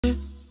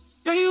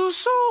Yeah, you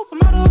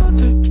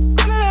supermodel,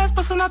 that ass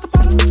busting out the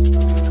bottom.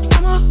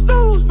 I'ma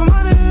lose my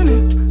mind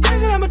in it.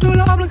 Crazy, I'ma do the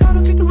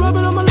obligado, get the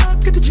rubbing on my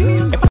lap, get the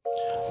genie.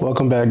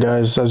 Welcome back,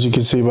 guys. As you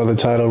can see by the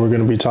title, we're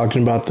going to be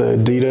talking about the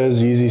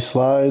Adidas Yeezy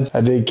Slides.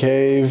 I did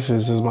cave.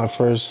 This is my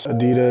first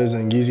Adidas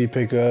and Yeezy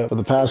pickup. For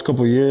the past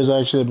couple years,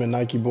 actually, I've been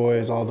Nike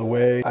boys all the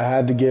way. I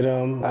had to get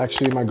them.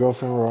 Actually, my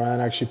girlfriend, Rowan,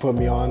 actually put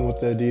me on with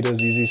the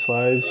Adidas Yeezy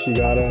Slides. She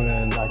got them,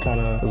 and I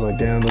kind of was like,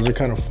 damn, those are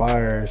kind of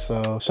fire.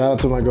 So shout out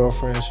to my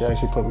girlfriend. She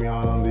actually put me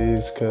on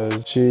these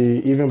because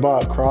she even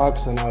bought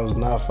Crocs, and I was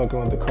not fucking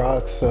with the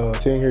Crocs. So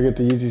seeing her get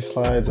the Yeezy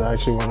Slides, I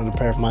actually wanted to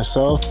pair for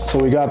myself. So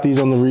we got these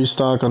on the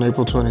restock on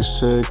April 26.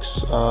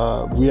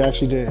 We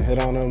actually didn't hit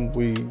on them.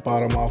 We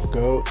bought them off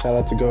GOAT. Shout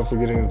out to GOAT for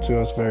getting them to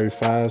us very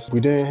fast.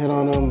 We didn't hit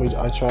on them.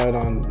 I tried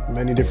on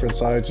many different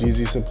sites,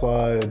 Yeezy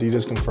Supply,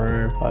 Adidas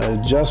Confirm.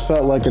 It just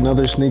felt like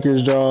another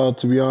sneakers draw,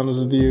 to be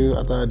honest with you.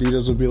 I thought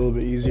Adidas would be a little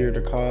bit easier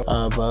to cop,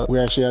 but we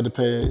actually had to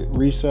pay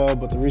resale,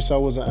 but the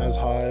resale wasn't as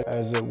high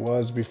as it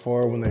was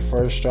before when they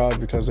first dropped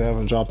because they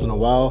haven't dropped in a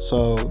while.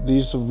 So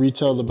these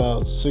retailed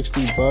about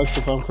 60 bucks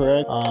if I'm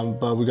correct,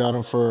 but we got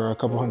them for a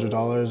couple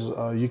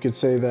 $100s. You could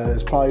say that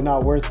it's probably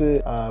not worth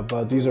it,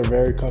 but these are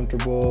very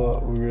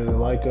comfortable. We really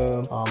like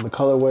them. The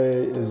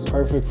colorway is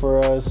perfect for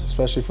us,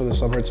 especially for the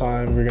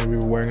summertime. We're gonna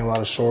be wearing a lot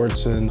of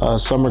shorts and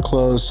summer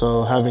clothes,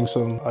 so having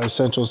some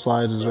essential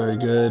slides is very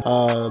good.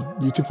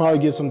 You could probably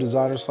get some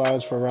designer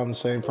slides for around the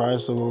same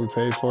price of what we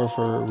paid for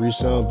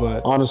resale,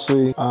 but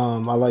honestly,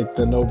 I like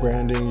the no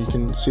branding. You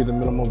can see the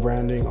minimal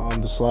branding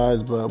on the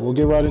slides, but we'll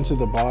get right into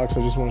the box.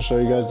 I just want to show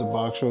you guys the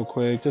box real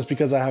quick, just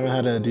because I haven't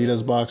had an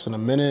Adidas box in a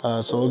minute.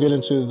 So we'll get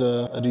into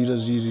the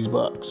Adidas Yeezy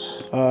box.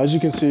 As you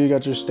can see, you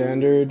got your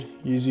standard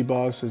Yeezy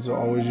box. It's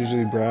always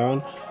usually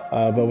brown,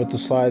 but with the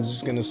slides,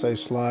 it's gonna say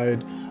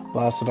Slide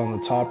blasted on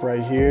the top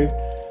right here,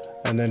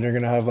 and then you're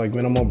gonna have like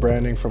minimal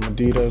branding from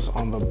Adidas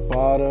on the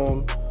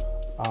bottom.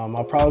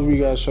 I'll probably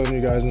be showing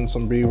you guys in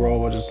some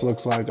B-roll what this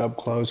looks like up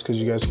close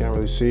because you guys can't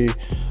really see.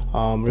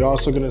 We're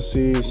also gonna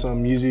see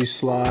some Yeezy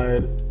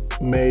Slide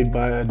made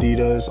by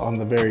Adidas on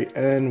the very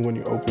end when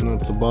you open up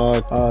the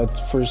box.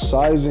 For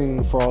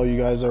sizing, for all you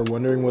guys that are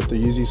wondering what the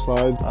Yeezy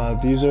Slides,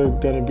 these are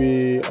gonna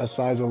be a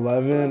size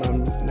 11.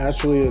 I'm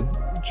naturally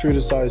true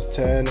to size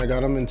 10. I got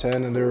them in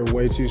 10 and they were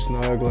way too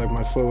snug, like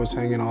my foot was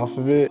hanging off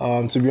of it.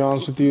 To be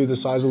honest with you, the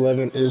size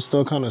 11 is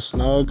still kind of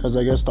snug because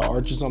I guess the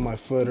arches on my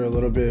foot are a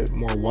little bit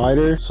more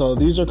wider. So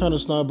these are kind of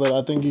snug, but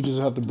I think you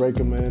just have to break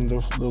them in.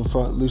 They'll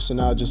front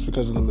loosen out just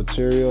because of the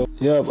material.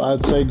 Yep,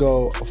 I'd say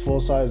go a full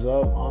size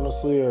up,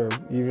 honestly, or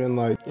even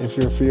like if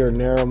your feet are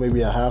narrow,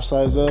 maybe a half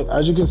size up.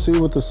 As you can see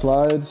with the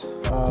slides,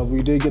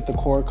 we did get the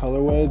core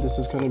colorway. This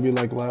is gonna be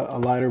like a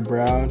lighter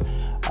brown.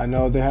 I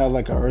know they had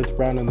like an earth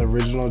brown in the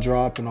original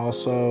drop, and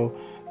also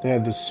they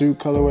had the suit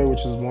colorway,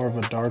 which is more of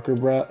a darker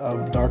brown.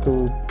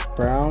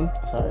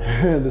 Sorry,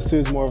 the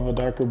suit's more of a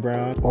darker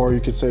brown, or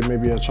you could say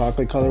maybe a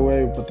chocolate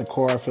colorway. But the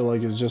core, I feel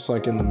like, is just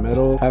like in the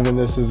middle. Having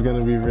this is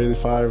gonna be really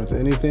fire with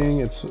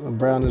anything. It's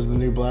brown is the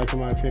new black in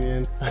my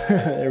opinion.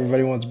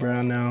 Everybody wants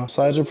brown now.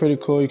 Slides are pretty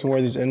cool. You can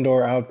wear these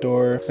indoor,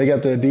 outdoor. They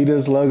got the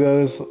Adidas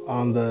logos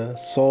on the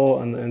sole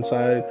and the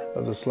inside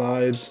of the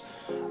slides.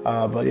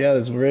 But yeah,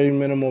 it's very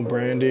minimal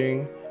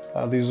branding.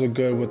 These are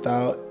good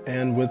without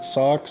and with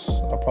socks.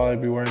 I'll probably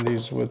be wearing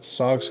these with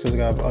socks because I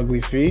got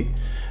ugly feet.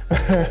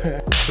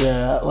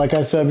 Yeah, like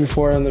I said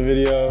before in the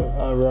video,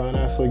 Rowan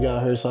actually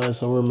got her size,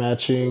 so we're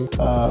matching.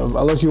 I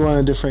look, you want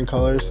a different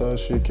color so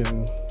she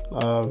can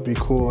be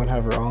cool and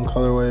have her own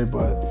colorway,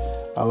 but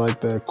I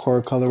like the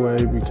core colorway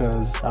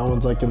because that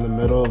one's like in the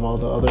middle of all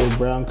the other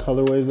brown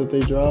colorways that they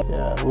drop.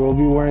 Yeah, we'll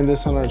be wearing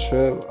this on our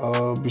trip.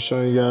 I'll be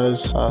showing you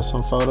guys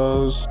some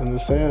photos in the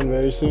sand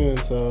very soon,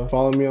 so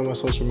follow me on my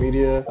social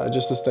media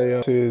just to stay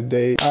up to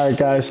date. All right,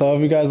 guys, so I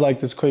hope you guys like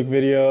this quick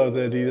video of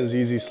the Adidas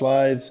Yeezy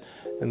Slides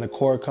in the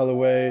core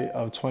colorway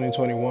of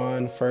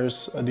 2021,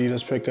 first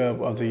Adidas pickup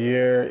of the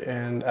year,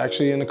 and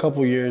actually in a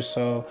couple years.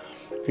 So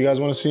if you guys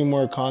want to see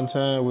more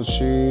content with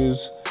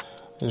shoes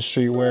and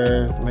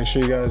streetwear, make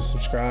sure you guys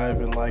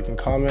subscribe and like and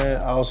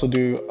comment. I also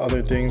do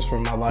other things for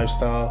my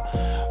lifestyle.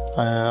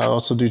 I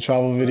also do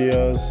travel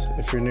videos.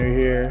 If you're new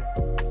here,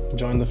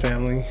 join the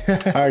family.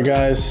 All right,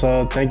 guys,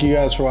 so thank you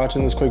guys for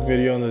watching this quick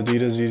video on the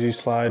Adidas Yeezy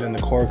Slide in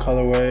the core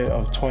colorway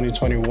of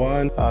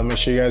 2021. Make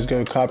sure you guys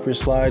go cop your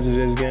slides. It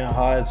is getting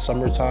hot, it's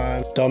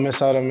summertime. Don't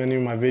miss out on any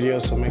of my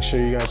videos, so make sure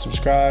you guys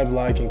subscribe,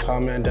 like, and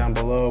comment down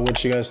below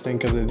what you guys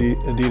think of the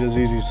Adidas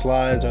Yeezy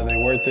Slides. Are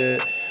they worth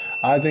it?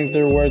 I think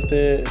they're worth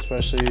it,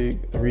 especially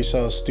the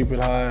resale is stupid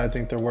high. I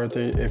think they're worth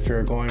it if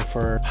you're going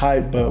for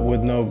hype but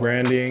with no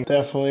branding.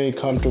 Definitely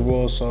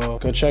comfortable, so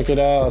go check it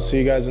out. I'll see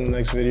you guys in the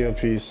next video.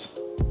 Peace.